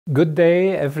Good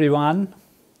day, everyone.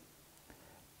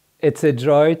 It's a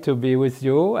joy to be with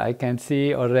you. I can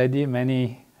see already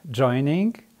many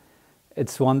joining.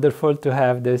 It's wonderful to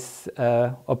have this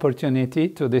opportunity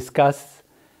to discuss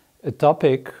a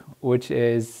topic which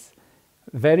is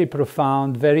very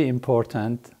profound, very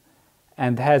important,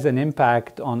 and has an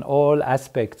impact on all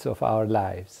aspects of our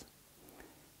lives.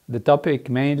 The topic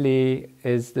mainly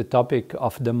is the topic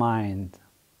of the mind,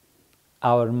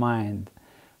 our mind.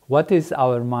 What is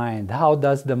our mind? How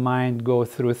does the mind go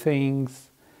through things?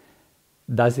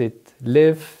 Does it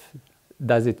live?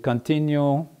 Does it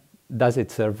continue? Does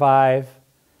it survive?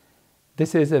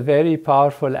 This is a very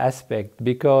powerful aspect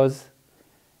because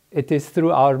it is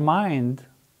through our mind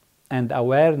and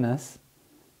awareness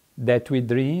that we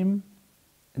dream,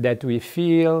 that we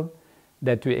feel,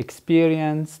 that we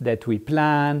experience, that we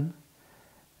plan,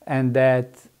 and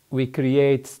that we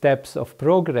create steps of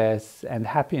progress and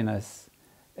happiness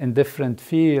in different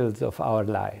fields of our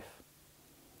life.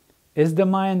 Is the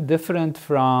mind different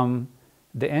from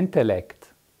the intellect,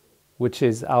 which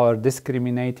is our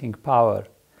discriminating power?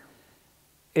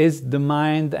 Is the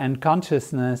mind and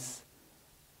consciousness,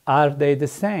 are they the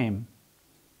same?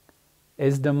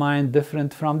 Is the mind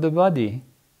different from the body?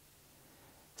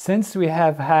 Since we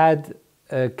have had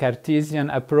a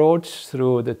Cartesian approach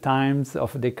through the times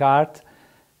of Descartes,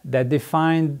 that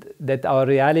defined that our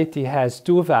reality has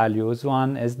two values.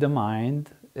 One is the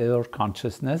mind or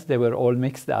consciousness, they were all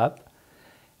mixed up.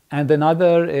 And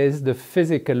another is the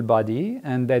physical body,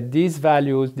 and that these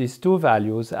values, these two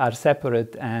values, are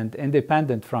separate and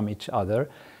independent from each other,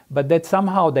 but that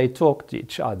somehow they talk to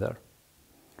each other.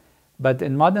 But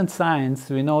in modern science,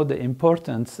 we know the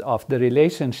importance of the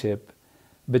relationship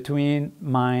between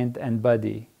mind and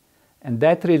body. And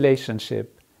that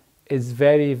relationship is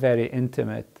very, very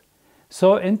intimate.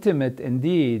 So intimate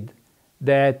indeed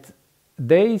that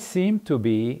they seem to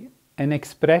be an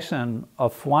expression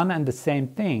of one and the same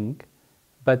thing,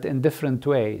 but in different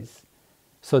ways.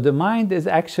 So the mind is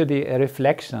actually a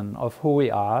reflection of who we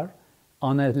are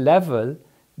on a level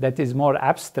that is more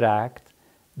abstract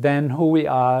than who we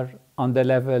are on the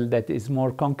level that is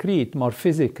more concrete, more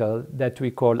physical, that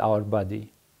we call our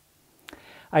body.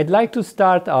 I'd like to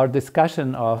start our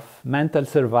discussion of mental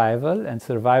survival and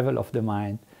survival of the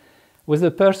mind with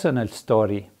a personal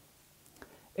story.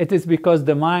 It is because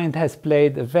the mind has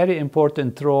played a very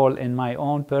important role in my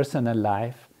own personal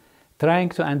life, trying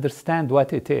to understand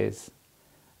what it is.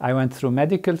 I went through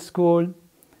medical school,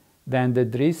 then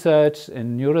did research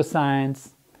in neuroscience,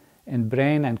 in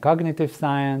brain and cognitive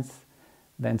science,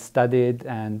 then studied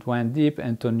and went deep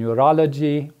into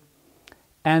neurology,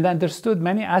 and understood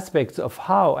many aspects of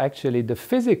how actually the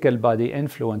physical body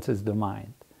influences the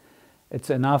mind.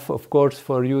 It's enough, of course,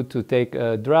 for you to take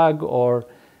a drug or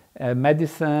a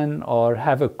medicine or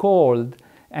have a cold,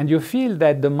 and you feel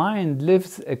that the mind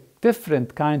lives a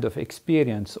different kind of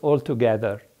experience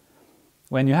altogether.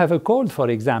 When you have a cold, for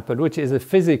example, which is a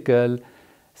physical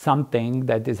something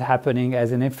that is happening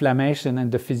as an inflammation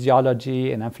in the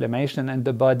physiology, an inflammation in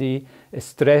the body, a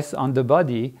stress on the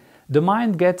body, the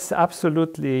mind gets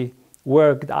absolutely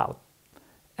worked out.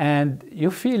 And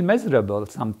you feel miserable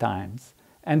sometimes.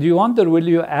 And you wonder, will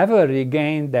you ever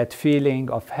regain that feeling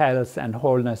of health and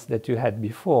wholeness that you had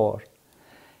before?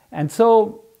 And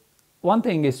so, one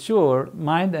thing is sure,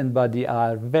 mind and body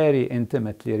are very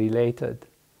intimately related.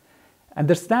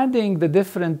 Understanding the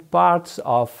different parts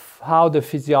of how the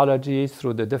physiology,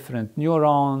 through the different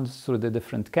neurons, through the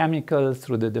different chemicals,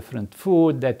 through the different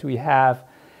food that we have,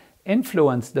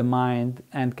 influence the mind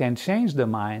and can change the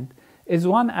mind is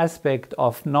one aspect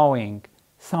of knowing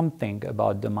something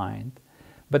about the mind.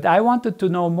 But I wanted to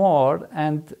know more,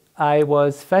 and I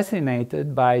was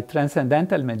fascinated by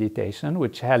transcendental meditation,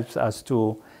 which helps us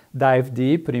to dive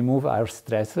deep, remove our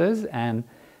stresses, and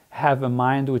have a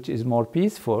mind which is more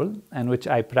peaceful, and which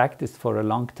I practiced for a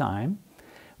long time.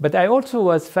 But I also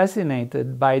was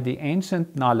fascinated by the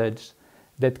ancient knowledge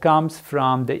that comes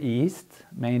from the East,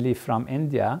 mainly from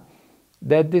India,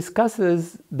 that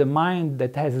discusses the mind,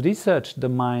 that has researched the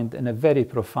mind in a very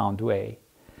profound way.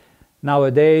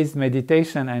 Nowadays,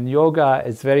 meditation and yoga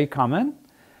is very common,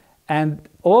 and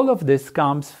all of this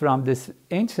comes from this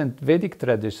ancient Vedic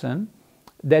tradition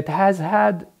that has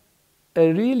had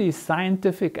a really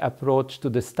scientific approach to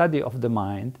the study of the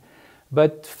mind,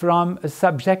 but from a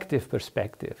subjective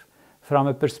perspective, from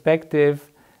a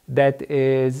perspective that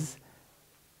is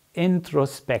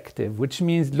introspective, which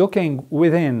means looking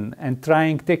within and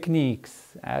trying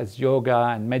techniques as yoga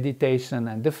and meditation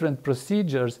and different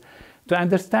procedures to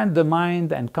understand the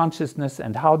mind and consciousness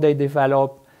and how they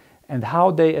develop and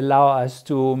how they allow us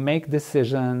to make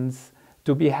decisions,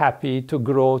 to be happy, to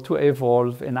grow, to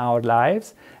evolve in our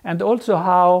lives, and also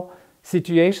how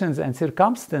situations and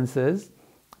circumstances,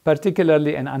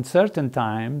 particularly in uncertain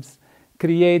times,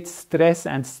 create stress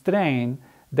and strain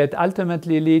that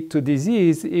ultimately lead to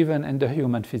disease even in the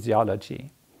human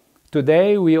physiology.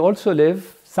 Today, we also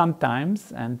live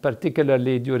sometimes, and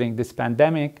particularly during this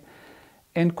pandemic,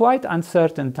 in quite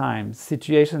uncertain times.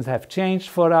 Situations have changed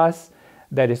for us.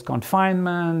 There is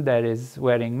confinement, there is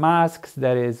wearing masks,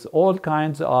 there is all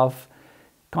kinds of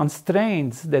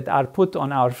constraints that are put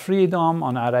on our freedom,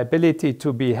 on our ability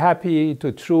to be happy,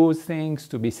 to choose things,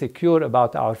 to be secure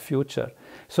about our future.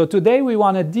 So today we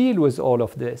want to deal with all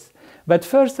of this. But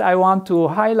first I want to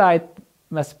highlight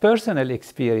my personal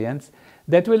experience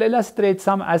that will illustrate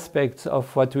some aspects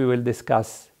of what we will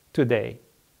discuss today.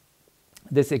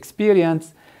 This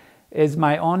experience is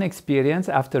my own experience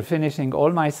after finishing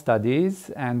all my studies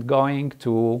and going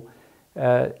to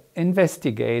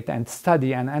investigate and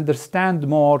study and understand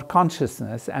more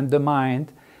consciousness and the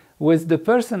mind with the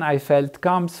person I felt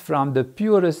comes from the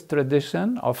purest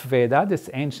tradition of Veda, this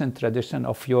ancient tradition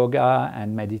of yoga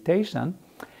and meditation,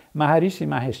 Maharishi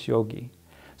Mahesh Yogi.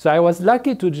 So I was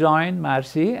lucky to join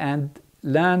Maharishi and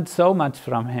learned so much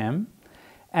from him,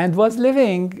 and was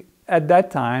living at that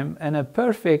time in a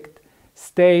perfect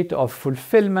state of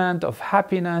fulfillment, of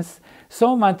happiness,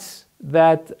 so much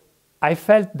that I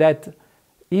felt that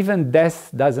even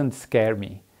death doesn't scare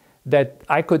me, that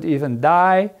I could even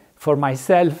die. For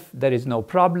myself, there is no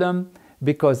problem,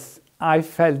 because I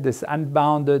felt this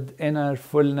unbounded inner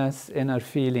fullness, inner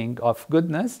feeling of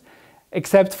goodness.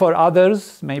 Except for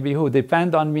others, maybe who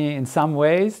depend on me in some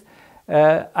ways,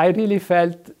 I really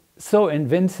felt so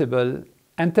invincible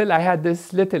until I had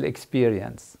this little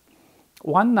experience.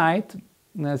 One night,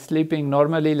 sleeping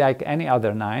normally like any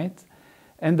other night,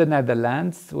 in the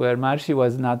Netherlands, where Maharishi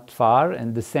was not far,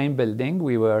 in the same building,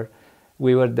 we were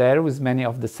there with many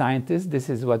of the scientists. This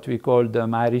is what we call the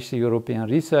Maharishi European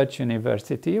Research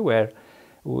University, where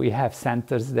we have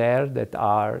centers there that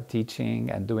are teaching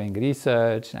and doing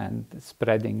research and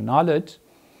spreading knowledge.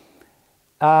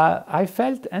 I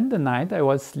felt in the night I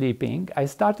was sleeping, I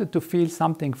started to feel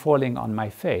something falling on my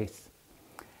face.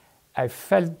 I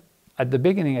felt at the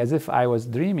beginning as if I was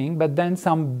dreaming, but then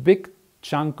some big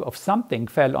chunk of something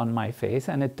fell on my face,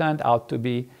 and it turned out to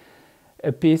be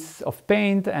a piece of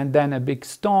paint and then a big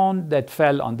stone that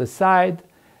fell on the side,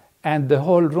 and the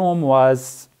whole room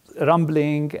was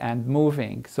rumbling and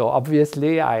moving. So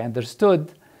obviously I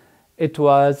understood it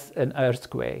was an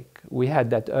earthquake. We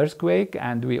had that earthquake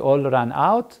and we all ran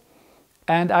out,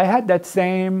 and I had that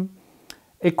same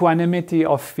equanimity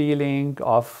of feeling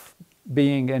of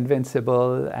being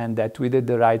invincible and that we did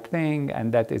the right thing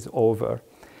and that is over.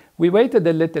 We waited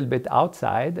a little bit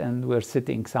outside and we're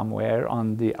sitting somewhere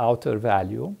on the outer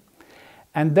value,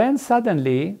 and then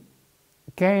suddenly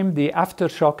came the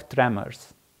aftershock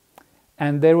tremors.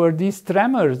 And there were these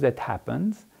tremors that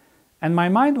happened, and my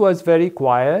mind was very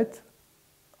quiet.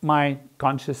 My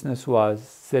consciousness was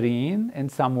serene in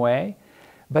some way,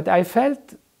 but I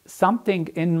felt something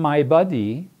in my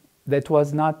body that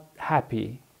was not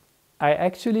happy. I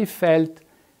actually felt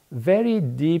very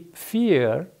deep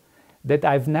fear that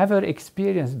I've never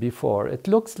experienced before. It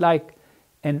looks like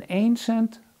an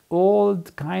ancient,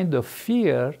 old kind of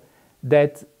fear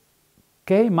that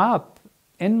came up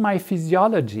in my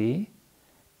physiology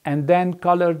and then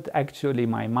colored actually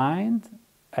my mind.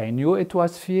 I knew it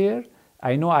was fear.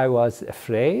 I knew I was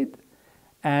afraid.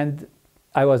 And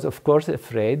I was, of course,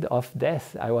 afraid of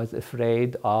death. I was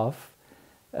afraid of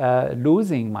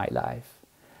losing my life.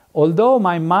 Although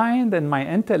my mind and my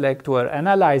intellect were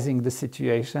analyzing the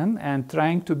situation and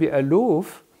trying to be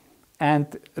aloof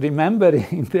and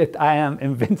remembering that I am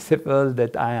invincible,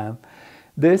 that I am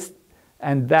this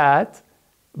and that,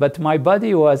 but my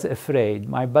body was afraid,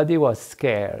 my body was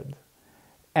scared,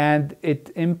 and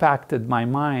it impacted my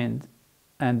mind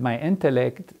and my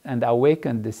intellect and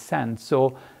awakened this sense.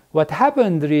 So what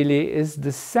happened really is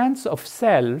the sense of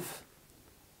self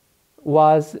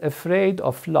was afraid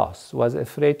of loss, was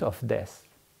afraid of death.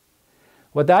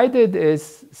 What I did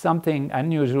is something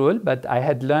unusual, but I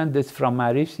had learned this from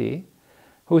Maharishi,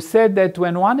 who said that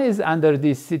when one is under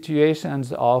these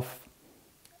situations of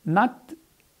not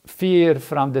fear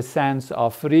from the sense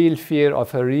of real fear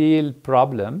of a real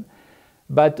problem,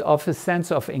 but of a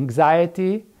sense of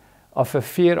anxiety, of a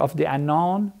fear of the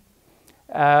unknown,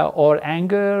 or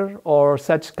anger, or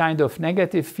such kind of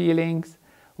negative feelings,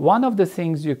 one of the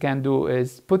things you can do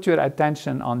is put your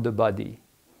attention on the body.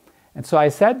 And so I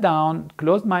sat down,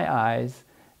 closed my eyes,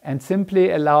 and simply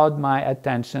allowed my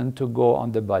attention to go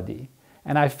on the body.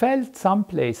 And I felt some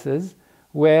places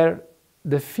where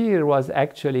the fear was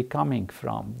actually coming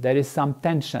from. There is some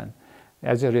tension.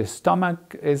 As your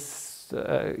stomach is,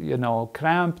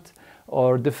 cramped,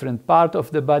 or different part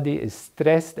of the body is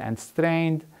stressed and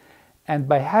strained. And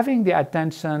by having the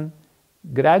attention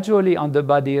gradually on the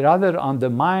body, rather on the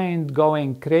mind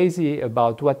going crazy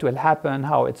about what will happen,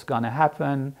 how it's going to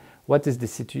happen, what is the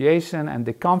situation, and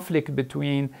the conflict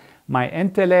between my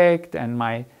intellect and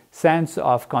my sense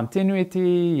of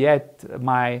continuity, yet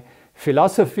my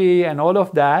philosophy and all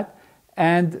of that,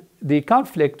 and the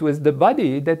conflict with the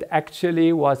body that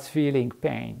actually was feeling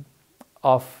pain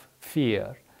of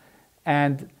fear.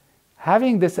 And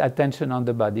having this attention on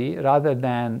the body rather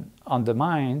than on the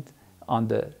mind, on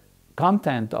the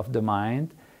content of the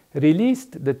mind,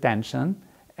 released the tension,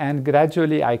 and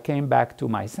gradually I came back to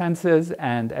my senses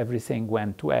and everything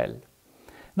went well.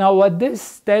 Now what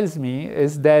this tells me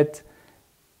is that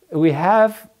we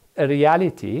have a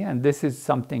reality, and this is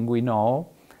something we know,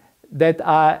 that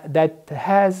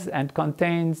has and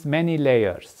contains many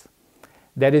layers.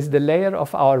 There is the layer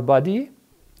of our body,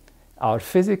 our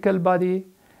physical body.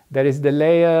 There is the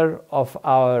layer of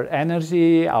our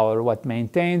energy, what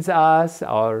maintains us,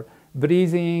 our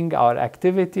breathing, our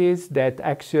activities that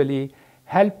actually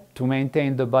help to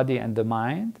maintain the body and the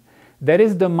mind. There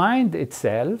is the mind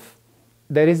itself.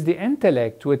 There is the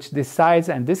intellect, which decides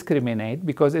and discriminates,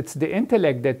 because it's the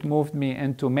intellect that moved me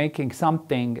into making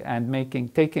something and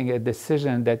taking a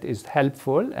decision that is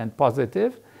helpful and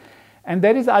positive. And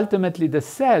there is ultimately the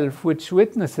self, which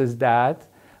witnesses that,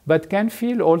 but can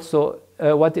feel also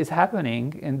what is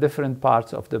happening in different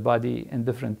parts of the body, in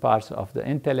different parts of the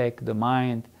intellect, the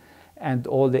mind, and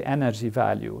all the energy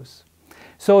values.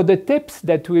 So the tips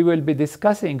that we will be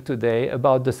discussing today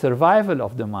about the survival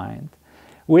of the mind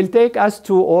will take us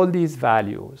to all these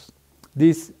values,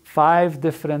 these 5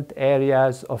 different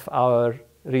areas of our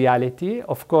reality.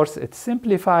 Of course, it's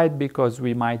simplified because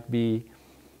we might be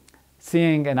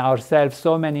seeing in ourselves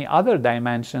so many other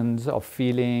dimensions of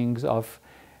feelings, of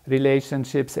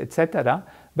relationships, etc.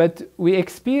 But we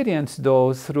experience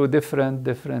those through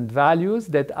different values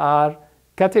that are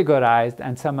categorized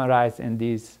and summarized in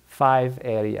these 5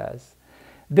 areas.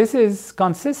 This is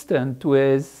consistent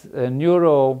with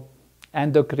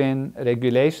neuroendocrine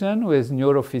regulation, with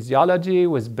neurophysiology,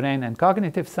 with brain and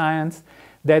cognitive science,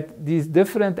 that these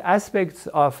different aspects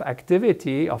of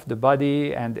activity of the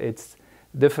body and its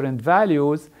different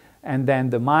values, and then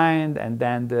the mind, and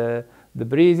then the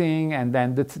breathing, and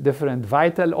then the different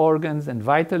vital organs and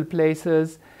vital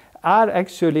places are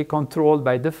actually controlled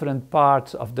by different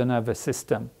parts of the nervous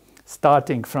system,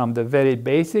 starting from the very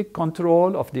basic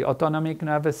control of the autonomic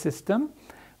nervous system,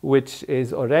 which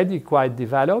is already quite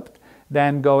developed,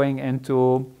 then going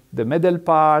into the middle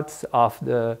parts of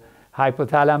the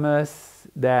hypothalamus,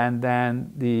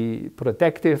 then the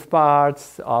protective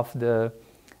parts of the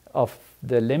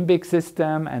limbic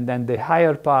system, and then the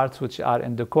higher parts which are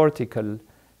in the cortical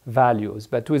values.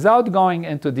 But without going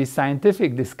into these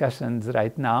scientific discussions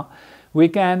right now, we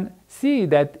can see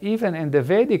that even in the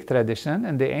Vedic tradition,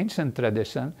 in the ancient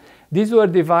tradition, these were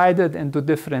divided into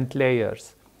different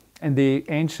layers. In the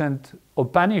ancient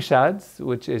Upanishads,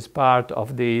 which is part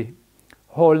of the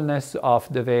wholeness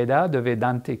of the Veda, the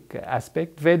Vedantic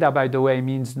aspect. Veda, by the way,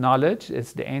 means knowledge.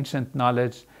 It's the ancient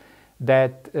knowledge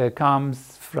that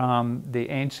comes from the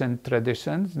ancient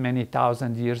traditions, many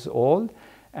thousand years old,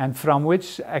 and from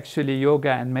which actually yoga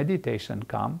and meditation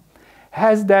come,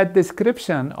 has that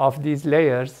description of these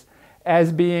layers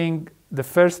as being the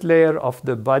first layer of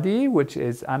the body, which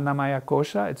is Annamaya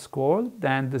Kosha, it's called.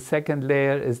 Then the second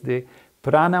layer is the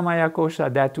Pranamaya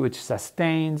Kosha, that which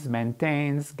sustains,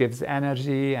 maintains, gives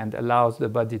energy, and allows the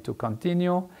body to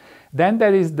continue. Then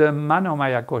there is the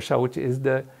Manomaya Kosha, which is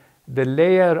the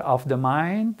layer of the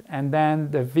mind, and then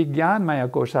the Vijnanmaya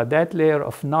Kosha, that layer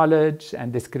of knowledge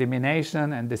and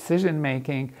discrimination and decision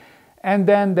making. And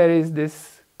then there is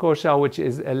this Kosha, which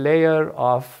is a layer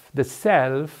of the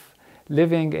self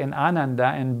living in Ananda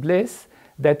and bliss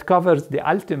that covers the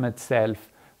ultimate self,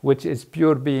 which is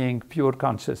pure being, pure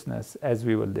consciousness, as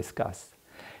we will discuss.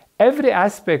 Every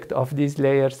aspect of these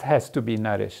layers has to be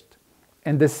nourished.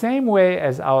 In the same way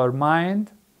as our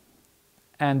mind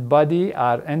and body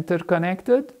are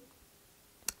interconnected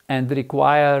and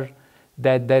require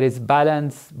that there is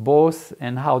balance both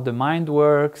in how the mind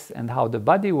works and how the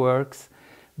body works,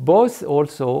 both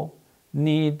also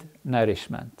need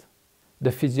nourishment.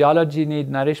 The physiology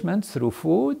needs nourishment through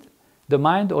food. The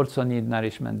mind also needs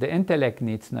nourishment. The intellect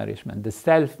needs nourishment. The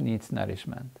self needs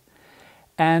nourishment.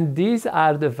 And these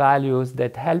are the values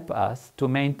that help us to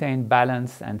maintain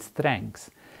balance and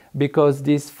strength, because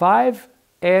these 5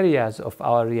 areas of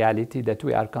our reality that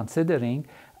we are considering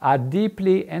are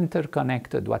deeply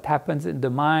interconnected. What happens in the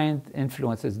mind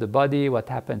influences the body. What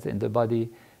happens in the body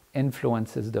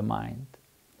influences the mind.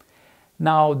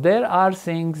 Now, there are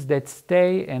things that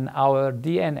stay in our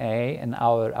DNA, in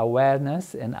our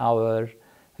awareness, in our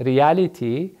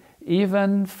reality,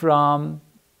 even from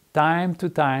time to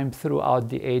time throughout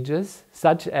the ages,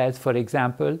 such as, for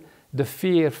example, the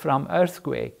fear from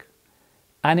earthquake.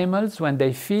 Animals, when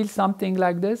they feel something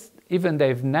like this, even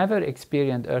they've never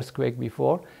experienced earthquake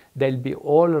before, they'll be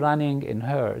all running in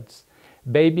herds.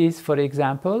 Babies, for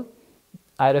example,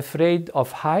 are afraid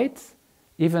of heights.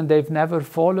 Even they've never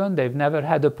fallen, they've never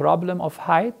had a problem of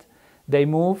height. They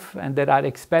move, and there are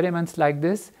experiments like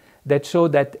this that show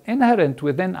that inherent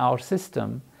within our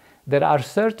system, there are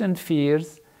certain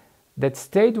fears that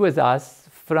stayed with us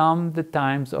from the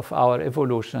times of our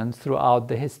evolution throughout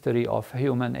the history of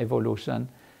human evolution,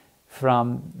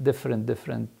 from different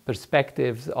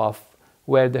perspectives of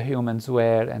where the humans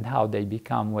were and how they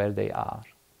become where they are.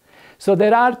 So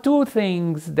there are two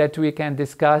things that we can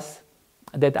discuss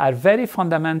that are very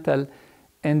fundamental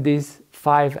in these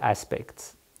 5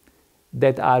 aspects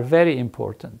that are very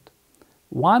important.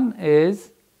 One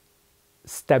is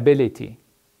stability.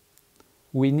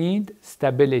 We need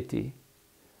stability.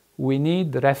 We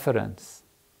need reference.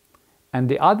 And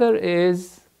the other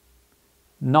is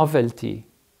novelty.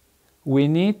 We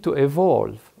need to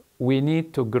evolve. We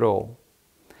need to grow.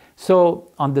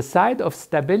 So on the side of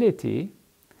stability,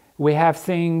 we have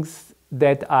things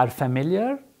that are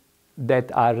familiar,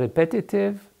 that are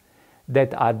repetitive,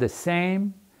 that are the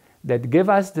same, that give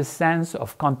us the sense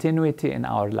of continuity in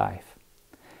our life.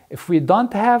 If we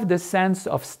don't have the sense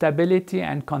of stability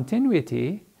and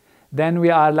continuity, then we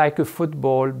are like a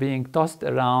football being tossed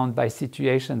around by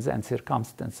situations and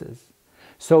circumstances.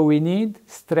 So we need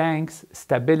strength,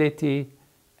 stability,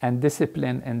 and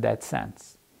discipline in that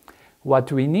sense.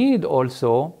 What we need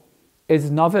also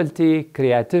is novelty,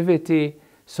 creativity,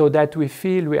 so that we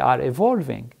feel we are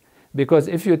evolving. Because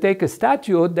if you take a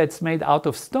statue that's made out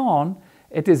of stone,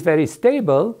 it is very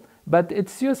stable, but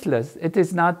it's useless. It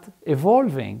is not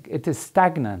evolving. It is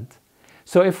stagnant.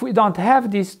 So if we don't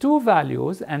have these two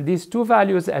values, and these two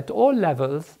values at all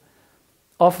levels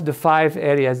of the 5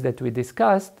 areas that we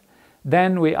discussed,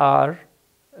 then we are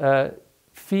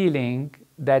feeling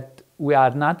that we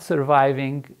are not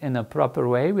surviving in a proper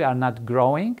way. We are not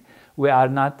growing. We are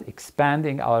not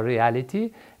expanding our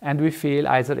reality, and we feel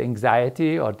either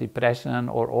anxiety or depression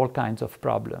or all kinds of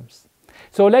problems.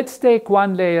 So let's take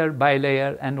one layer by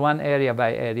layer and one area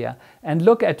by area and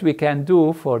look at what we can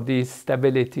do for this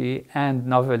stability and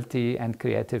novelty and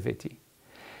creativity.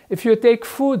 If you take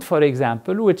food, for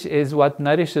example, which is what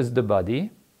nourishes the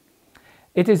body,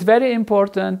 it is very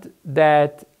important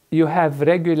that you have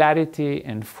regularity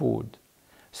in food.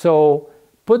 So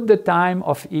put the time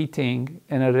of eating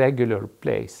in a regular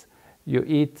place. You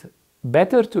eat,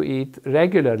 better to eat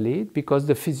regularly, because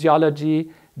the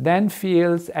physiology then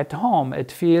feels at home,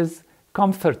 it feels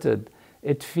comforted,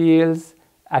 it feels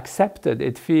accepted,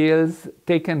 it feels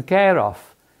taken care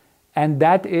of. And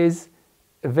that is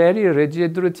a very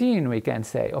rigid routine, we can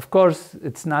say. Of course,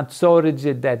 it's not so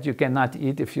rigid that you cannot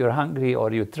eat if you're hungry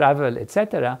or you travel,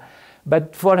 etc.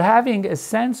 But for having a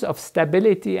sense of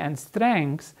stability and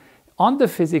strength on the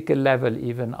physical level,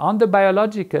 even on the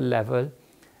biological level,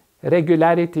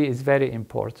 regularity is very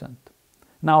important.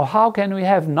 Now, how can we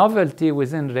have novelty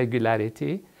within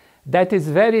regularity? That is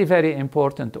very, very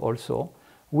important also.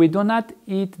 We do not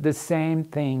eat the same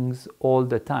things all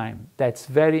the time. That's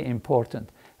very important.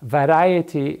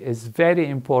 Variety is very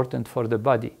important for the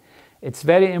body. It's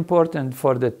very important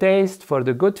for the taste, for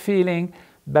the good feeling,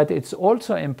 but it's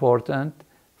also important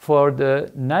for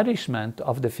the nourishment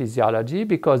of the physiology,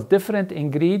 because different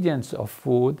ingredients of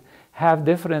food have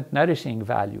different nourishing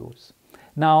values.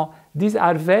 Now, these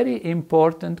are very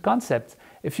important concepts.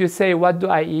 If you say, what do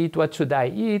I eat, what should I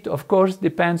eat? Of course,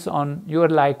 depends on your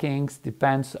likings,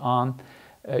 depends on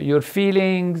your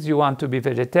feelings. You want to be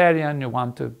vegetarian, you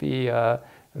want to be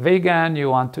vegan, you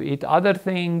want to eat other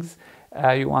things,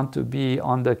 you want to be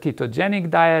on the ketogenic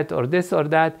diet or this or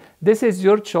that. This is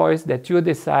your choice that you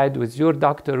decide with your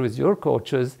doctor, with your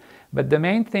coaches. But the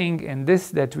main thing in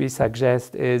this that we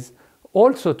suggest is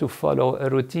also to follow a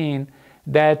routine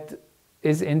that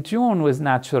is in tune with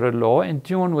natural law, in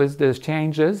tune with the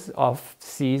changes of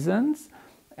seasons.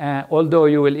 Although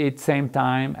you will eat same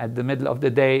time at the middle of the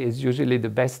day is usually the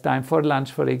best time for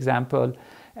lunch, for example,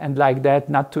 and like that,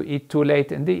 not to eat too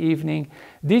late in the evening.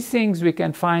 These things we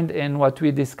can find in what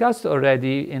we discussed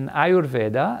already in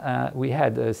Ayurveda. We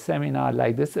had a seminar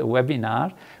like this, a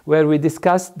webinar, where we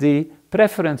discussed the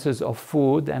preferences of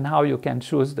food and how you can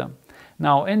choose them.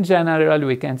 Now, in general,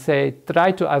 we can say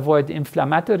try to avoid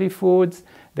inflammatory foods.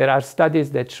 There are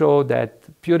studies that show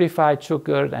that purified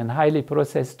sugar and highly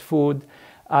processed food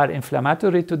are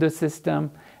inflammatory to the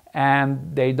system, and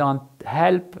they don't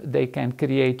help. They can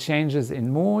create changes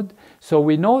in mood. So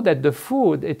we know that the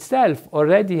food itself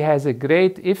already has a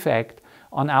great effect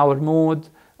on our mood,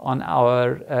 on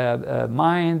our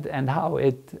mind, and how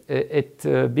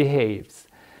it behaves,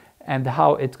 and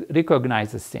how it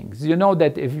recognizes things. You know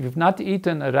that if you've not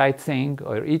eaten the right thing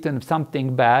or eaten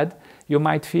something bad, you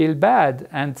might feel bad.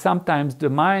 And sometimes the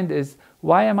mind is,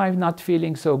 why am I not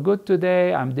feeling so good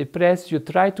today? I'm depressed. You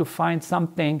try to find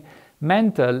something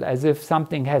mental, as if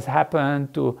something has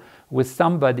happened with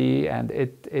somebody, and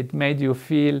it made you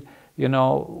feel, you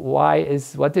know, what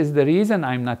is the reason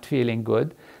I'm not feeling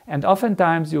good? And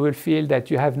oftentimes you will feel that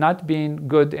you have not been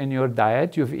good in your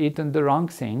diet, you've eaten the wrong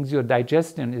things, your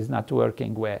digestion is not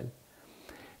working well.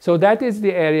 So that is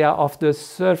the area of the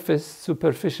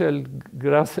superficial,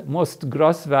 most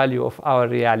gross value of our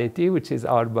reality, which is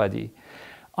our body.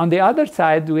 On the other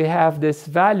side, we have this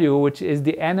value, which is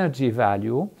the energy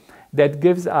value, that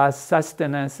gives us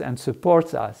sustenance and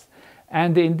supports us.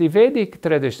 And in the Vedic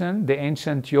tradition, the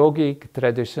ancient yogic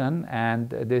tradition, and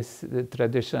this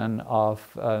tradition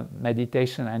of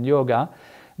meditation and yoga,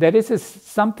 there is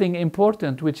something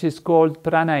important which is called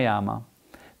pranayama.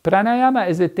 Pranayama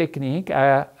is a technique.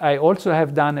 I also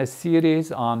have done a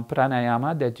series on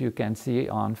pranayama that you can see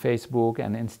on Facebook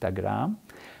and Instagram.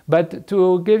 But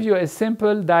to give you a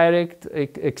simple, direct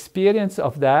experience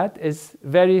of that is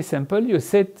very simple. You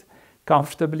sit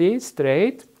comfortably,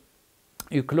 straight.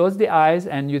 You close the eyes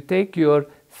and you take your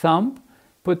thumb,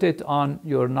 put it on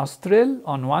your nostril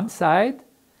on one side,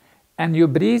 and you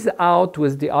breathe out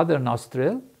with the other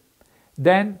nostril.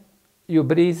 Then you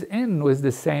breathe in with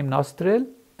the same nostril,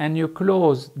 and you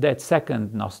close that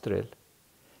second nostril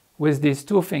with these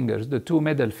two fingers, the two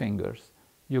middle fingers.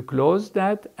 You close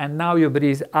that, and now you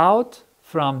breathe out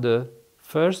from the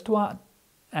first one,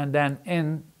 and then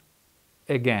in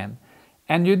again.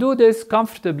 And you do this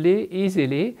comfortably,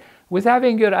 easily, with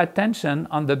having your attention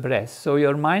on the breath. So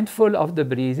you're mindful of the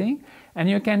breathing, and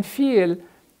you can feel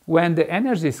when the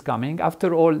energy is coming.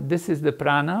 After all, this is the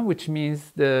prana, which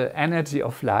means the energy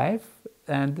of life,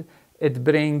 and it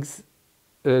brings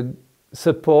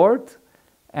support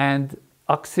and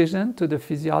oxygen to the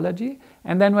physiology.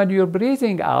 And then when you're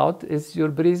breathing out, you're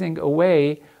breathing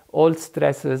away all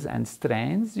stresses and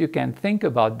strains. You can think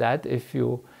about that if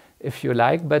you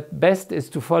like, but best is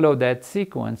to follow that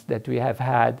sequence that we have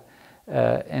had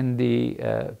in the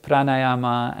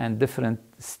pranayama and different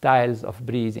styles of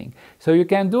breathing. So you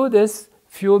can do this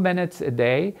few minutes a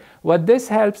day. What this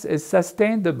helps is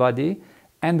sustain the body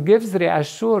and gives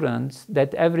reassurance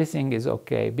that everything is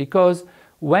okay. Because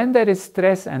when there is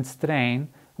stress and strain,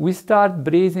 we start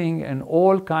breathing in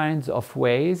all kinds of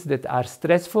ways that are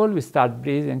stressful. We start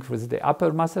breathing with the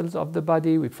upper muscles of the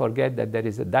body. We forget that there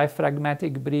is a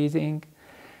diaphragmatic breathing.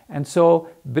 And so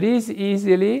breathe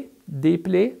easily,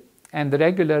 deeply, and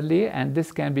regularly, and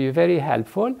this can be very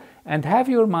helpful. And have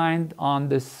your mind on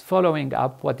this, following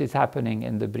up what is happening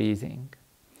in the breathing.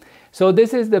 So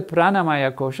this is the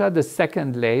pranamaya kosha, the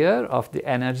second layer of the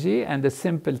energy, and the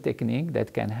simple technique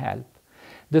that can help.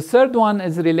 The third one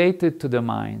is related to the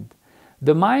mind.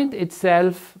 The mind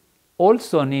itself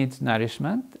also needs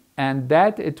nourishment, and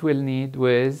that it will need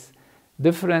with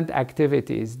different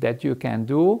activities that you can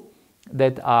do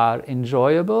that are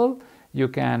enjoyable. You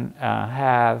can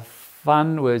have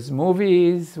fun with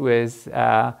movies, with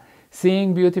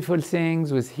seeing beautiful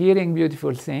things, with hearing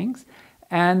beautiful things.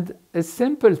 And a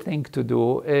simple thing to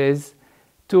do is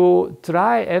to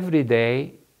try every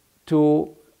day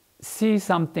to see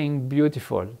something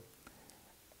beautiful.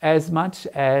 As much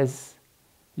as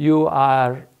you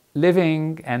are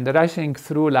living and rushing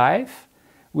through life,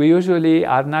 we usually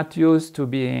are not used to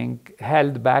being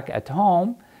held back at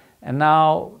home, and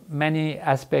now many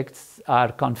aspects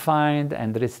are confined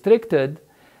and restricted,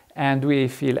 and we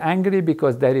feel angry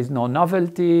because there is no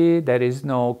novelty, there is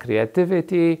no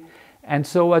creativity. And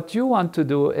so what you want to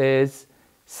do is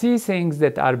see things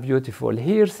that are beautiful,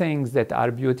 hear things that are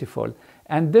beautiful,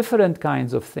 and different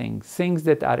kinds of things, things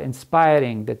that are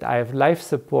inspiring, that are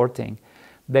life-supporting,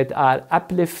 that are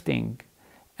uplifting.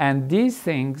 And these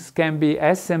things can be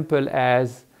as simple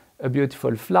as a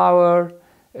beautiful flower,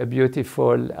 a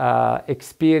beautiful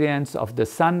experience of the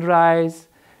sunrise,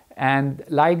 and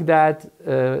like that,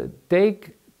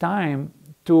 take time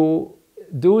to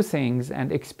do things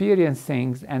and experience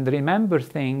things and remember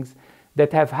things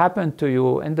that have happened to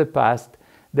you in the past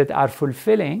that are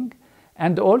fulfilling,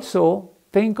 and also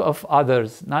think of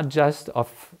others, not just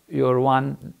of your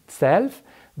one self,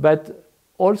 but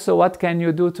also what can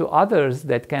you do to others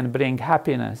that can bring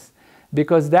happiness,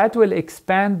 because that will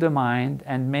expand the mind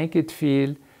and make it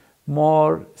feel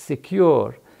more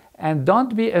secure. And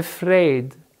don't be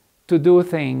afraid to do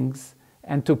things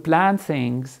and to plan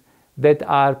things that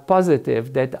are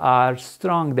positive, that are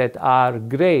strong, that are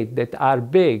great, that are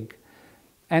big.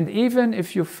 And even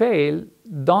if you fail,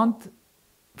 don't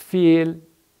feel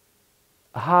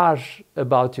harsh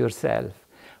about yourself.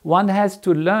 One has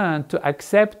to learn to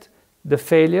accept the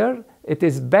failure. It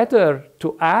is better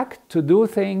to act, to do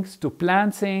things, to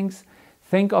plan things,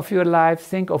 think of your life,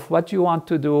 think of what you want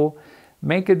to do,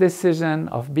 make a decision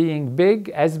of being big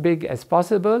as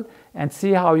possible, and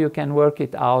see how you can work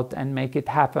it out and make it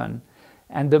happen.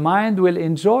 And the mind will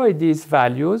enjoy these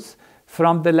values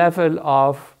from the level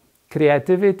of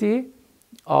creativity,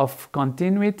 of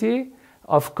continuity,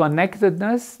 of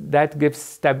connectedness that gives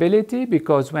stability,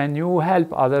 because when you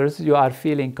help others, you are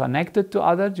feeling connected to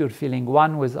others, you're feeling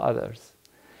one with others.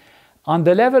 On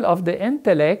the level of the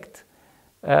intellect,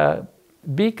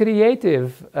 be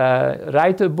creative,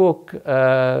 write a book,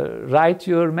 write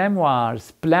your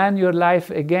memoirs, plan your life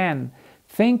again,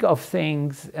 think of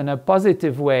things in a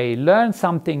positive way, learn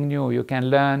something new. You can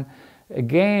learn a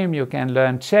game, you can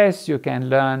learn chess, you can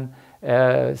learn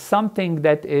something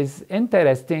that is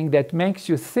interesting, that makes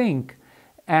you think,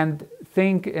 and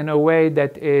think in a way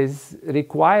that is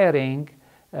requiring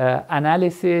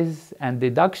analysis and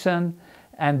deduction,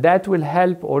 and that will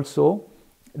help also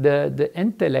the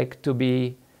intellect to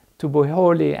be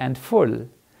holy and full.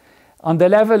 On the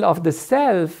level of the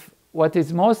self, what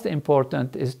is most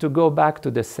important is to go back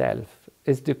to the self,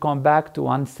 is to come back to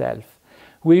oneself.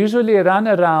 We usually run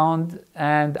around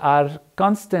and are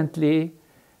constantly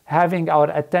having our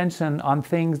attention on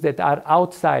things that are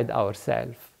outside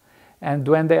ourselves. And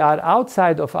when they are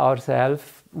outside of ourselves,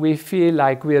 we feel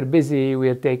like we're busy,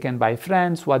 we're taken by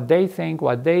friends, what they think,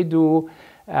 what they do,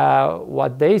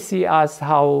 what they see us,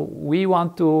 how we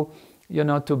want to,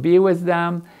 to be with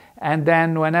them. And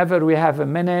then whenever we have a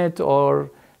minute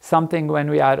or something, when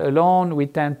we are alone, we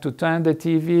tend to turn the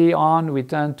TV on, we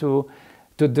turn to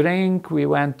drink, we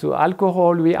went to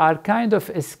alcohol. We are kind of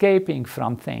escaping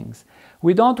from things.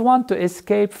 We don't want to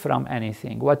escape from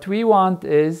anything. What we want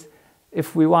is,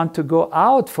 if we want to go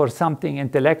out for something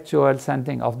intellectual,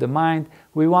 something of the mind,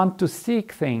 we want to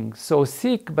seek things. So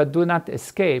seek, but do not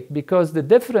escape, because the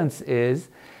difference is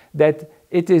that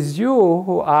it is you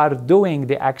who are doing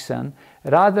the action,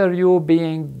 rather you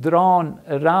being drawn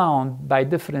around by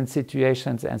different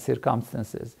situations and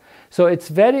circumstances. So it's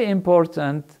very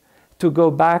important to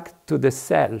go back to the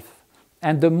self.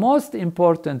 And the most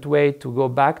important way to go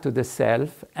back to the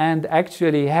self and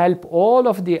actually help all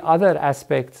of the other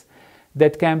aspects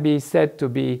that can be said to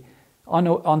be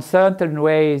on certain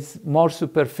ways more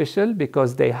superficial,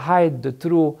 because they hide the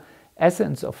true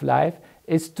essence of life,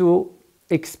 is to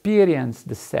experience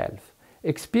the self.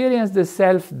 Experience the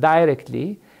self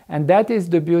directly, and that is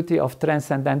the beauty of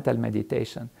transcendental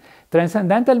meditation.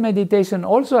 Transcendental meditation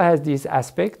also has these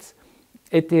aspects.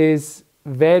 It is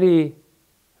very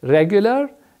regular.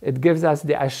 It gives us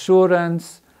the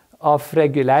assurance of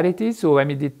regularity. So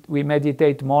we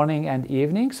meditate morning and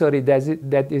evening. So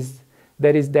there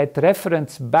is that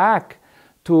reference back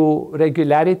to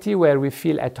regularity where we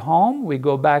feel at home. We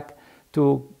go back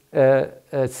to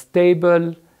a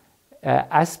stable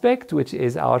aspect, which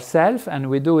is ourself, and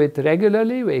we do it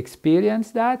regularly. We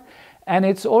experience that. And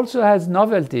it also has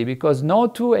novelty, because no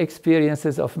two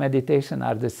experiences of meditation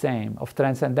are the same, of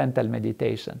transcendental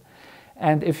meditation.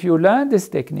 And if you learn this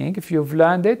technique, if you've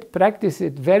learned it, practice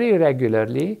it very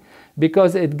regularly,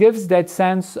 because it gives that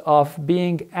sense of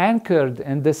being anchored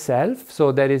in the self.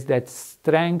 So there is that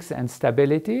strength and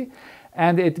stability.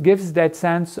 And it gives that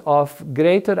sense of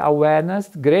greater awareness,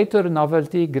 greater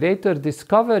novelty, greater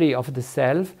discovery of the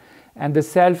self. And the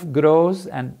self grows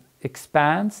and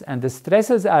expands, and the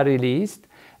stresses are released.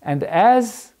 And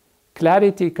as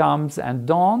clarity comes and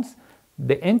dawns,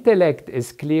 the intellect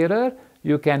is clearer.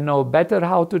 You can know better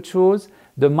how to choose.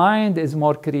 The mind is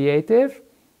more creative.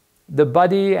 The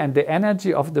body and the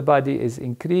energy of the body is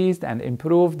increased and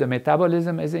improved. The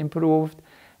metabolism is improved.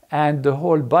 And the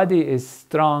whole body is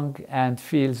strong and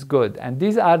feels good. And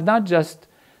these are not just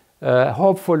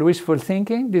hopeful, wishful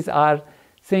thinking. These are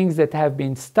things that have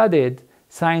been studied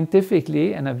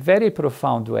scientifically in a very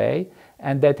profound way,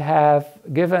 and that have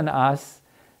given us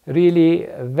really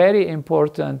a very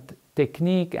important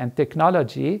technique and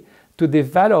technology to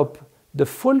develop the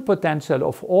full potential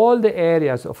of all the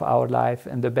areas of our life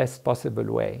in the best possible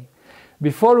way.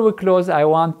 Before we close, I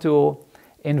want to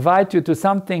invite you to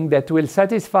something that will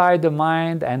satisfy the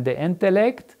mind and the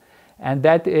intellect, and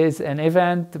that is an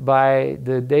event by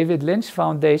the David Lynch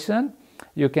Foundation.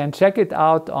 You can check it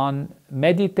out on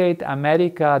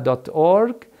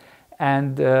meditateamerica.org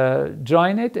and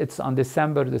join it. It's on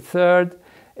December the 3rd.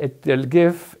 It will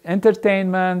give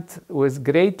entertainment with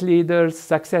great leaders,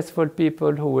 successful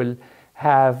people who will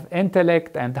have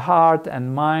intellect and heart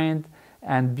and mind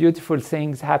and beautiful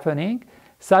things happening.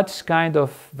 Such kind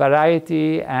of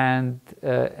variety and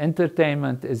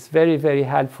entertainment is very, very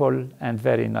helpful and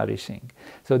very nourishing.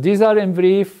 So these are in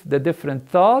brief the different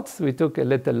thoughts. We took a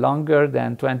little longer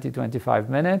than 20-25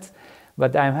 minutes,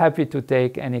 but I'm happy to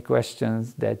take any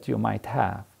questions that you might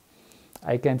have.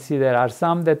 I can see there are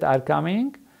some that are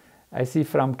coming. I see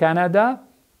from Canada,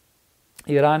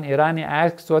 Irani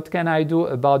asks, what can I do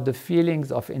about the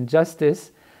feelings of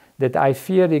injustice that I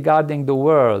feel regarding the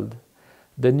world?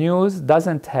 The news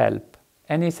doesn't help.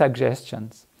 Any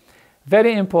suggestions?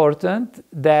 Very important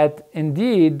that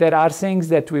indeed there are things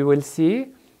that we will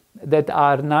see that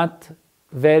are not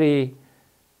very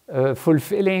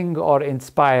fulfilling or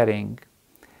inspiring.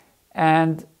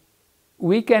 And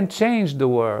we can change the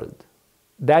world.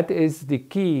 That is the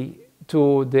key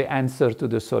to the answer to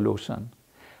the solution.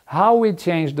 How we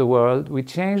change the world? We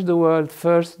change the world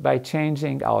first by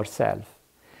changing ourselves,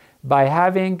 by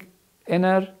having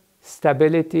inner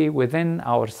stability within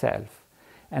ourselves.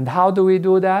 And how do we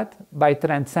do that? By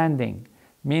transcending,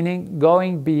 meaning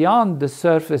going beyond the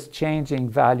surface changing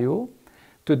value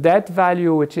to that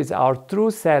value which is our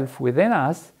true self within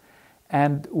us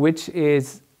and which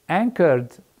is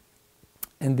anchored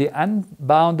in the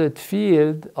unbounded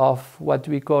field of what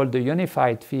we call the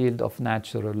unified field of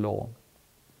natural law.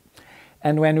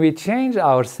 And when we change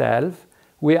ourselves,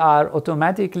 we are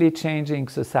automatically changing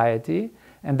society.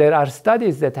 And there are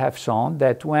studies that have shown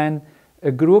that when a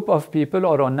group of people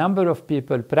or a number of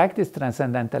people practice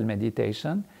transcendental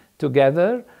meditation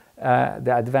together,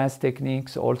 the advanced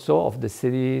techniques also of the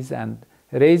cities and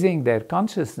raising their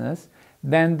consciousness,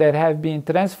 then there have been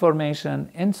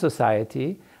transformation in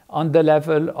society on the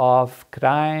level of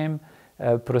crime,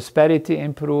 prosperity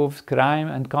improves, crime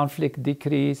and conflict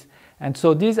decrease. And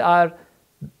so these are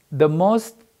the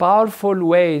most powerful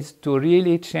ways to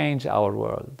really change our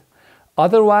world.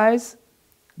 Otherwise,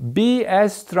 be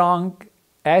as strong,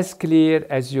 as clear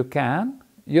as you can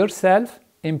yourself,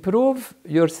 improve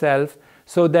yourself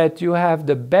so that you have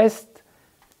the best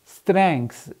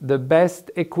strengths, the best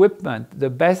equipment, the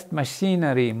best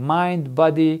machinery, mind,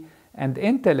 body, and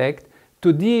intellect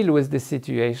to deal with the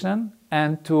situation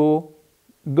and to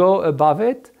go above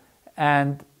it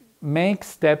and make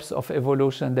steps of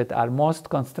evolution that are most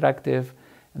constructive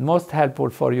and most helpful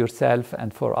for yourself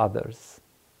and for others.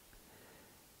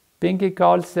 Pinky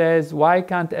Call says, why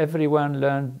can't everyone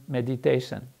learn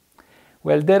meditation?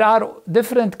 Well, there are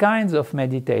different kinds of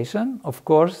meditation. Of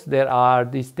course, there are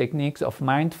these techniques of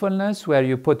mindfulness where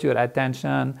you put your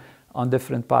attention on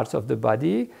different parts of the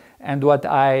body. And what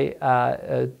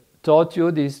I taught you,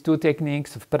 these two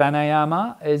techniques of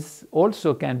pranayama, is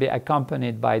also can be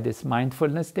accompanied by this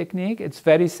mindfulness technique. It's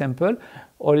very simple.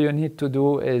 All you need to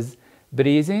do is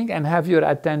breathing and have your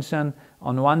attention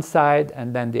on one side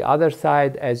and then the other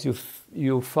side as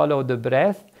you follow the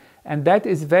breath. And that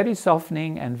is very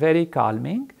softening and very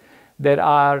calming. There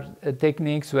are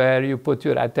techniques where you put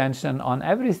your attention on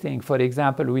everything. For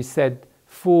example, we said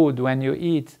food when you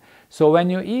eat. So when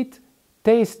you eat,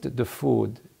 taste the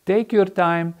food. Take your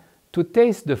time to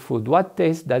taste the food. What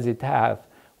taste does it have?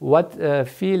 What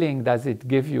feeling does it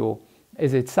give you?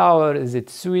 Is it sour? Is it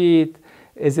sweet?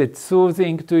 Is it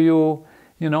soothing to you?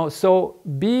 You know, so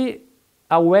be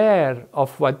aware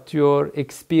of what you're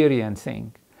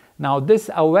experiencing. Now, this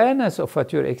awareness of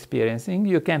what you're experiencing,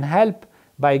 you can help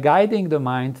by guiding the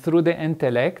mind through the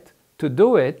intellect to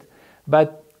do it.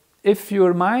 But if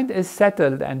your mind is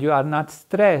settled and you are not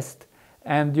stressed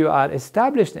and you are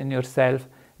established in yourself,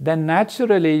 then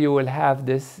naturally you will have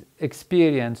this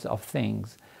experience of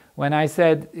things. When I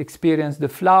said experience the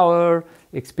flower,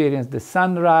 experience the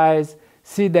sunrise,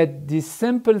 see that these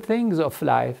simple things of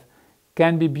life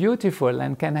can be beautiful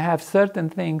and can have certain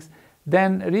things,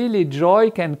 then really joy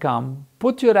can come.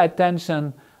 Put your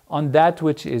attention on that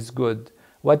which is good.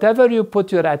 Whatever you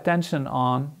put your attention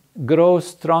on grows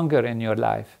stronger in your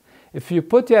life. If you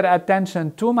put your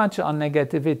attention too much on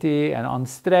negativity and on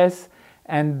stress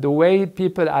and the way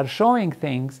people are showing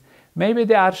things, maybe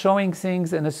they are showing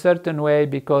things in a certain way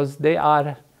because they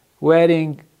are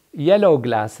wearing yellow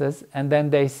glasses and then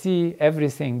they see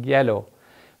everything yellow.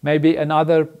 Maybe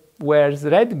another wears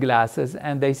red glasses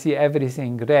and they see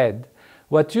everything red.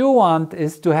 What you want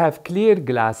is to have clear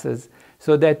glasses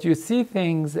so that you see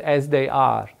things as they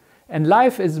are. And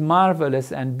life is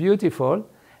marvelous and beautiful,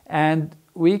 and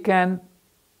we can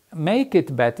make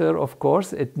it better. Of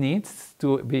course, it needs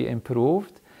to be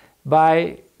improved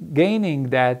by gaining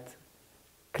that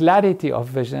clarity of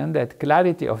vision, that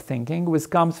clarity of thinking, which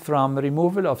comes from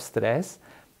removal of stress.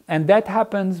 And that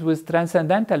happens with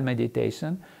transcendental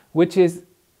meditation, which is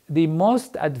the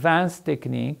most advanced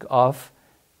technique of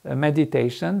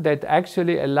meditation that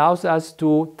actually allows us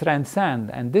to transcend.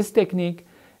 And this technique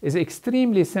is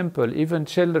extremely simple. Even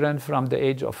children from the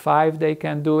age of 5, they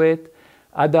can do it.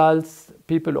 Adults,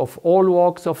 people of all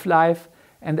walks of life,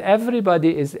 and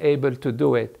everybody is able to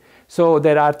do it. So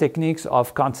there are techniques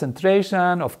of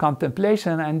concentration, of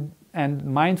contemplation, and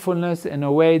mindfulness in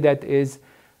a way that is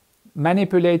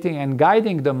manipulating and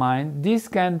guiding the mind. These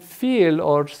can feel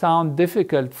or sound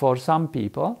difficult for some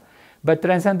people, but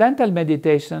transcendental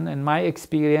meditation, in my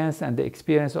experience and the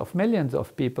experience of millions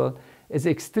of people, is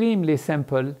extremely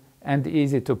simple and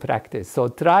easy to practice. So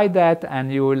try that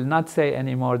and you will not say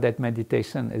anymore that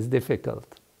meditation is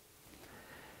difficult.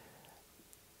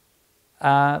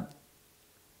 I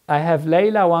have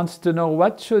Leila wants to know,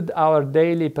 what should our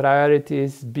daily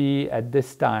priorities be at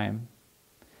this time?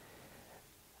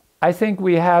 I think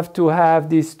we have to have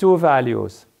these two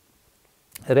values,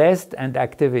 rest and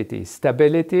activity,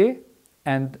 stability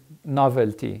and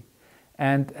novelty,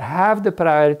 and have the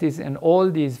priorities in all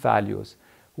these values.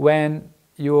 When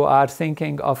you are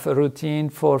thinking of a routine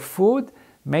for food,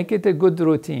 make it a good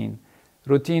routine.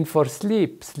 Routine for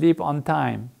sleep, sleep on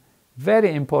time.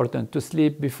 Very important to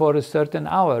sleep before a certain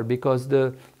hour because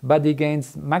the body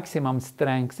gains maximum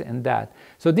strength in that.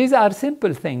 So these are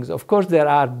simple things. Of course, there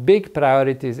are big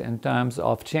priorities in terms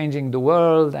of changing the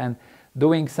world and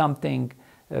doing something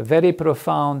very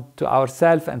profound to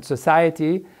ourselves and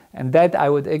society. And that I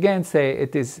would again say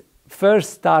it is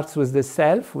first starts with the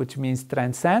self, which means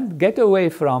transcend, get away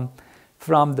from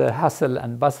the hustle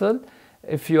and bustle.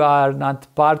 If you are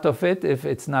not part of it, if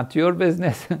it's not your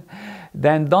business,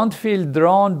 then don't feel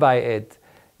drawn by it.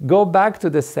 Go back to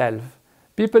the self.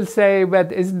 People say,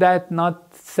 but is that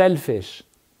not selfish?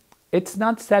 It's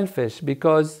not selfish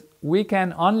because we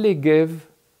can only give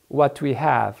what we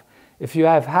have. If you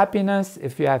have happiness,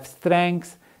 if you have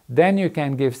strength, then you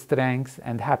can give strength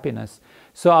and happiness.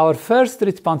 So our first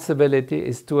responsibility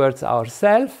is towards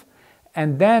ourself,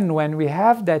 and then when we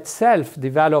have that self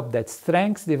developed, that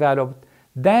strength developed,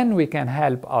 then we can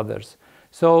help others.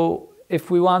 So if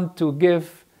we want to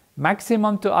give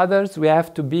maximum to others, we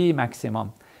have to be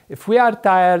maximum. If we are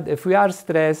tired, if we are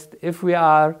stressed, if we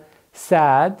are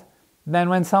sad, then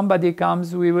when somebody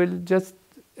comes, we will just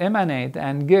emanate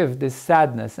and give this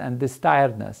sadness and this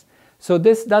tiredness. So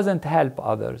this doesn't help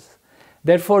others.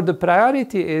 Therefore, the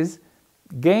priority is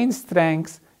gain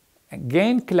strength,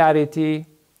 gain clarity,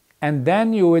 and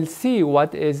then you will see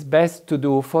what is best to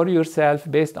do for yourself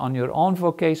based on your own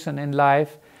vocation in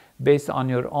life, based on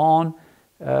your own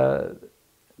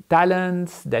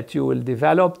talents that you will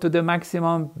develop to the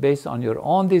maximum, based on your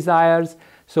own desires.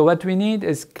 So what we need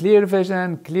is clear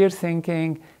vision, clear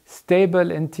thinking,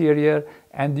 stable interior,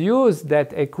 and use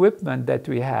that equipment that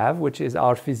we have, which is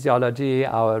our physiology,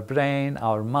 our brain,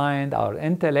 our mind, our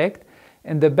intellect,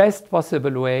 in the best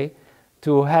possible way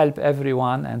to help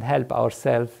everyone and help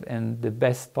ourselves in the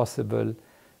best possible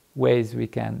ways we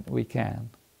can.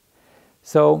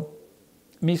 So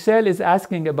Michelle is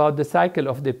asking about the cycle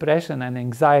of depression and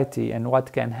anxiety and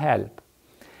what can help.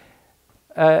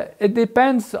 It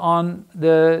depends on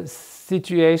the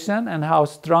situation and how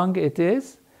strong it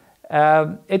is.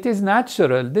 It is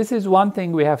natural. This is one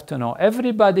thing we have to know.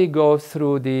 Everybody goes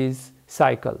through these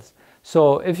cycles.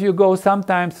 So if you go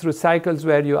sometimes through cycles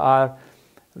where you are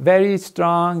very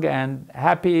strong and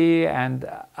happy and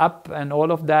up and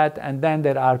all of that, and then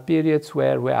there are periods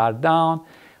where we are down,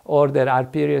 or there are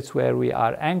periods where we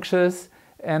are anxious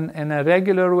in a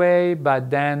regular way, but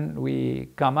then we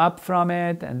come up from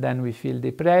it and then we feel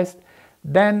depressed,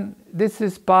 then this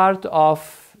is part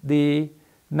of the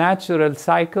natural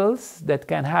cycles that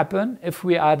can happen if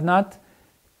we are not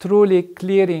truly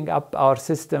clearing up our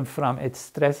system from its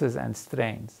stresses and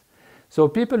strains. So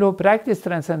people who practice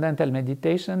transcendental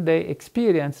meditation, they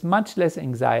experience much less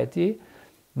anxiety,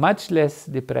 much less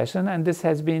depression, and this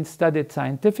has been studied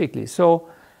scientifically. So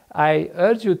I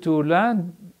urge you to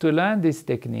learn this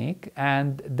technique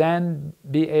and then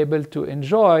be able to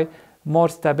enjoy more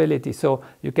stability. So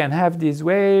you can have these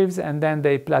waves and then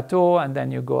they plateau and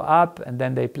then you go up and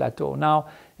then they plateau. Now,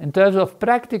 in terms of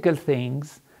practical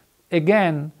things,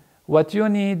 again, what you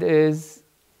need is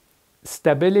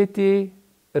stability,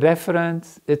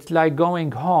 reference. It's like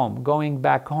going home, going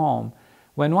back home.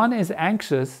 When one is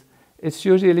anxious, it's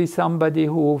usually somebody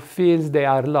who feels they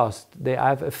are lost. They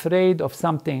are afraid of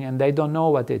something and they don't know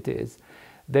what it is.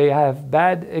 They have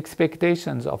bad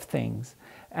expectations of things.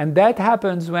 And that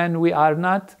happens when we are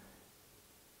not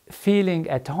feeling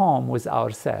at home with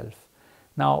ourselves.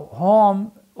 Now,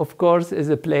 home, of course, is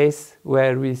a place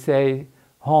where we say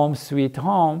home sweet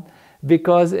home,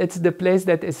 because it's the place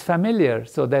that is familiar.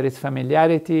 So there is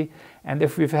familiarity, and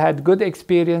if we've had good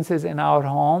experiences in our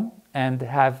home and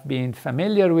have been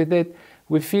familiar with it,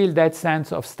 we feel that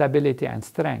sense of stability and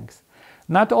strength.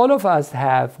 Not all of us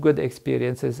have good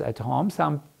experiences at home.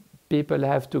 Some people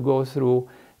have to go through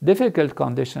difficult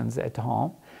conditions at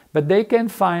home, but they can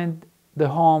find the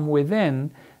home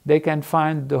within. They can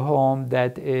find the home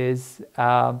that is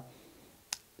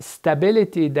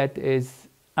stability, that is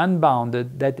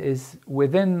unbounded, that is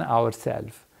within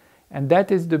ourselves. And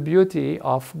that is the beauty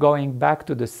of going back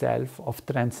to the self, of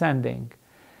transcending.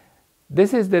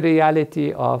 This is the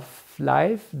reality of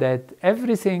life, that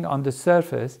everything on the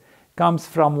surface comes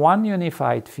from one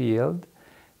unified field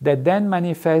that then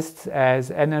manifests as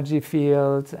energy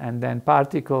fields, and then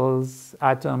particles,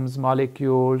 atoms,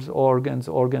 molecules, organs,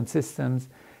 organ systems,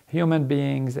 human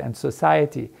beings, and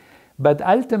society. But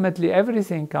ultimately,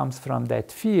 everything comes from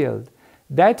that field.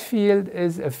 That field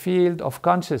is a field of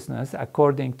consciousness,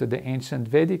 according to the ancient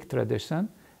Vedic tradition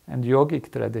and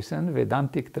yogic tradition,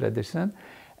 Vedantic tradition,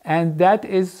 and that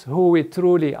is who we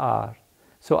truly are.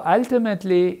 So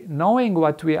ultimately, knowing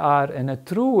what we are in a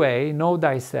true way, know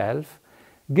thyself,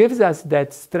 gives us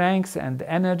that strength and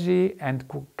energy and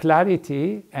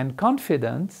clarity and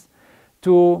confidence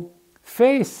to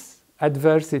face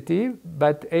adversity,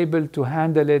 but able to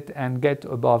handle it and get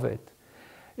above it.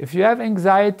 If you have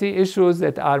anxiety issues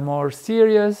that are more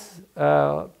serious,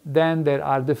 then there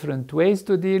are different ways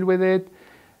to deal with it.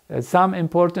 Some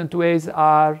important ways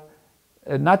are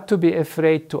not to be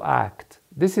afraid to act.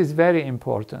 This is very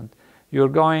important. You're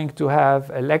going to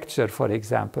have a lecture, for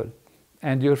example,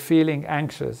 and you're feeling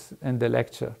anxious in the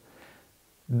lecture.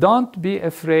 Don't be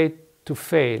afraid to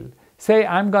fail. Say,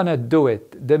 I'm going to do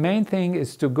it. The main thing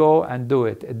is to go and do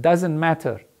it. It doesn't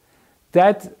matter.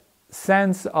 That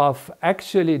sense of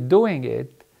actually doing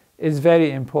it is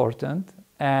very important,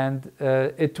 and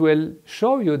it will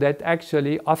show you that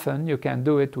actually often you can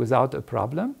do it without a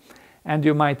problem. And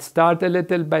you might start a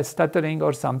little by stuttering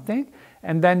or something,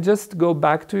 and then just go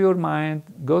back to your mind,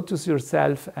 go to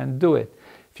yourself and do it.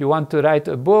 If you want to write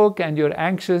a book and you're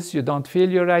anxious, you don't feel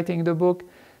you're writing the book,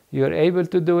 you're able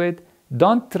to do it.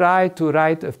 Don't try to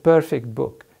write a perfect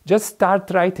book. Just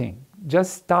start writing.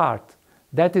 Just start.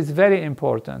 That is very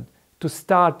important, to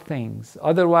start things.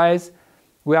 Otherwise,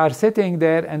 we are sitting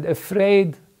there and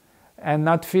afraid and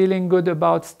not feeling good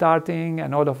about starting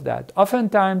and all of that.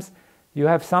 Oftentimes, you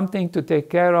have something to take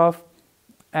care of,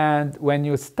 and when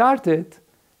you start it,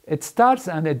 it starts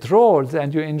and it rolls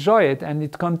and you enjoy it and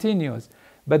it continues.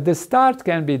 But the start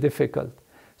can be difficult.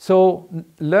 So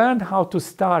learn how to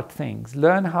start things.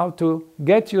 Learn how to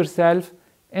get yourself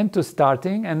into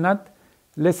starting and not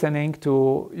listening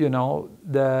to,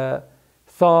 the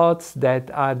thoughts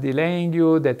that are delaying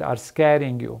you, that are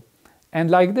scaring you. And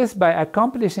like this, by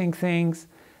accomplishing things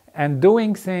and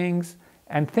doing things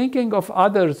and thinking of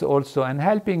others also and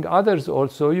helping others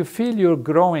also, you feel you're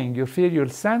growing. You feel your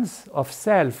sense of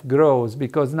self grows,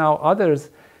 because now others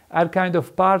are kind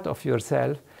of part of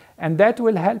yourself, and that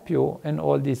will help you in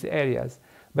all these areas.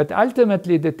 But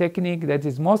ultimately, the technique that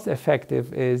is most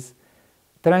effective is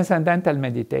transcendental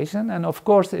meditation. And of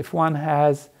course, if one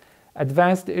has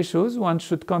advanced issues, one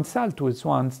should consult with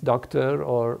one's doctor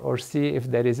or see if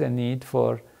there is a need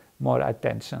for more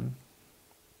attention.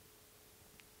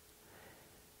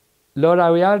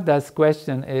 Laura Wiarda's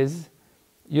question is,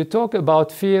 you talk about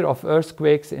fear of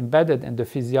earthquakes embedded in the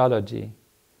physiology.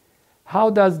 How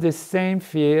does this same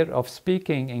fear of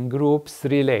speaking in groups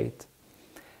relate?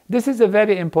 This is a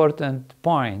very important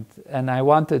point, and I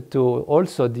wanted to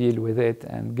also deal with it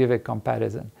and give a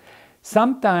comparison.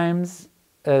 Sometimes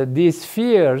these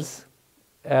fears,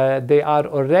 they are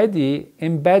already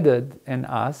embedded in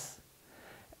us,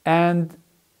 and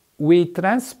we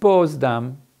transpose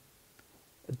the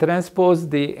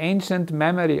ancient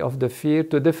memory of the fear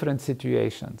to different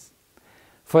situations.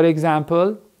 For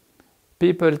example,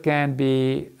 people can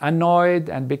be annoyed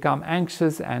and become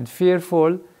anxious and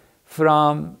fearful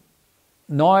from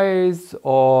noise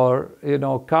or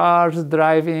cars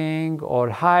driving or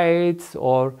heights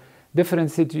or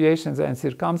different situations and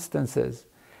circumstances.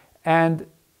 And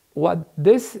what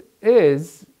this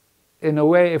is, in a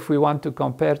way, if we want to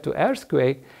compare to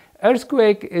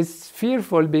earthquake is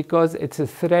fearful because it's a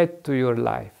threat to your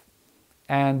life.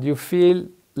 And you feel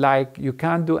like you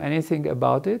can't do anything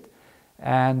about it.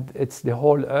 And it's the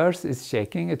whole earth is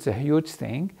shaking. It's a huge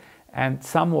thing. And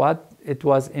somewhat it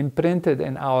was imprinted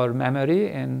in our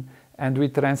memory, and we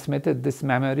transmitted these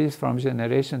memories from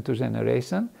generation to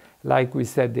generation. Like we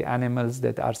said, the animals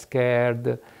that are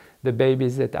scared, the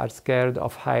babies that are scared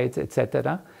of heights,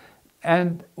 etc.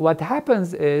 And what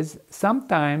happens is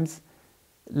sometimes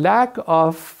lack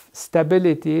of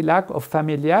stability, lack of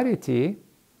familiarity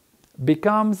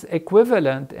becomes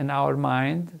equivalent in our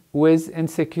mind with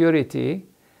insecurity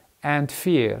and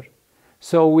fear.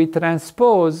 So we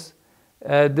transpose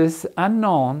this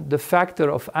unknown, the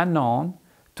factor of unknown,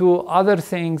 to other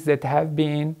things that have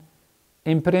been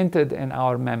imprinted in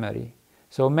our memory.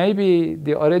 So maybe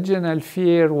the original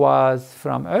fear was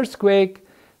from earthquake,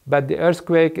 but the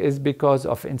earthquake is because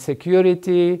of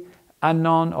insecurity,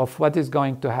 unknown of what is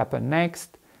going to happen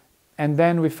next. And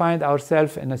then we find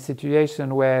ourselves in a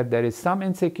situation where there is some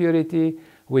insecurity,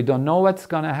 we don't know what's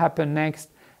going to happen next,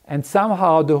 and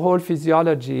somehow the whole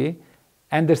physiology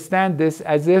understands this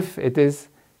as if it is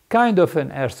kind of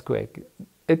an earthquake.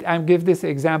 I give this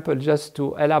example just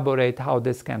to elaborate how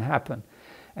this can happen.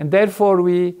 And therefore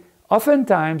we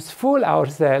oftentimes fool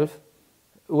ourselves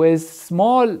with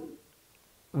small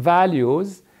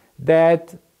values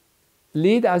that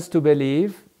lead us to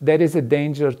believe there is a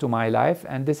danger to my life,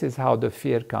 and this is how the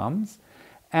fear comes.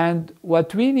 And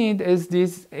what we need is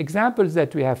these examples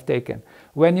that we have taken.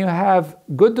 When you have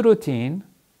good routine,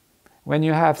 when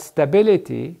you have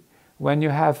stability, when you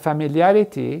have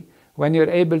familiarity, when you're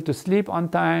able to sleep on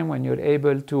time, when you're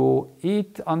able to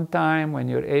eat on time, when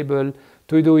you're able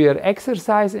to do your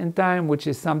exercise in time, which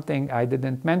is something I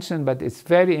didn't mention, but it's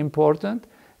very important,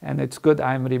 and it's good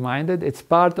I'm reminded. It's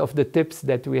part of the tips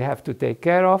that we have to take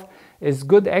care of, is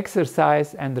good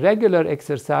exercise and regular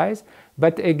exercise,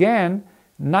 but again,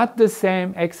 not the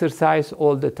same exercise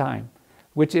all the time,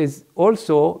 which is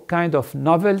also kind of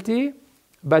novelty,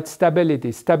 but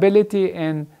stability. Stability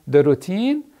in the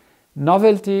routine,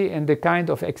 novelty in the kind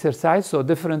of exercise, so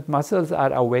different muscles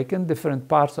are awakened, different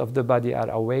parts of the body are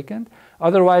awakened.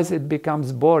 Otherwise, it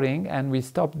becomes boring and we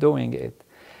stop doing it.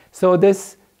 So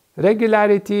this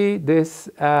regularity, this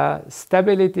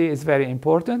stability is very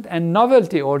important, and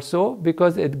novelty also,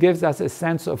 because it gives us a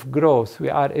sense of growth. We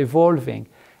are evolving.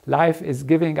 Life is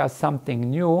giving us something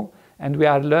new, and we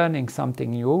are learning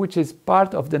something new, which is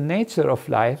part of the nature of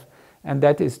life, and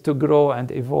that is to grow and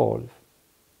evolve.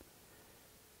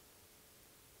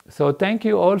 So thank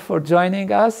you all for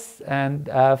joining us, and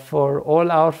for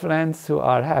all our friends who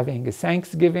are having a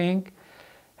Thanksgiving,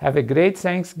 have a great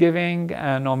Thanksgiving,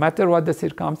 no matter what the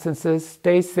circumstances.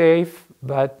 Stay safe,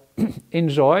 but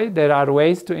enjoy. There are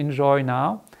ways to enjoy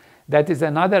now. That is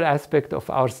another aspect of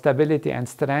our stability and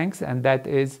strength, and that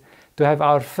is to have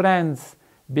our friends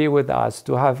be with us,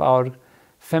 to have our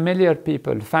familiar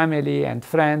people, family and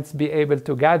friends be able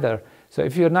to gather. So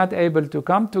if you're not able to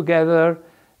come together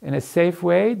in a safe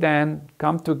way, then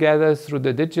come together through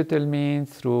the digital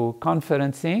means, through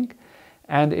conferencing,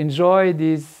 and enjoy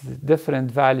these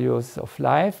different values of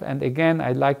life. And again,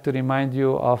 I'd like to remind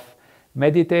you of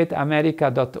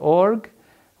meditateamerica.org,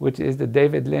 which is the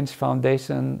David Lynch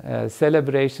Foundation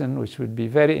celebration, which would be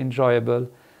very enjoyable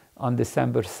on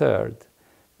December 3rd.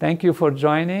 Thank you for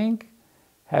joining.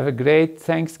 Have a great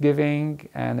Thanksgiving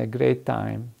and a great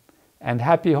time. And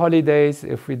happy holidays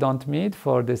if we don't meet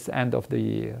for this end of the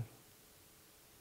year.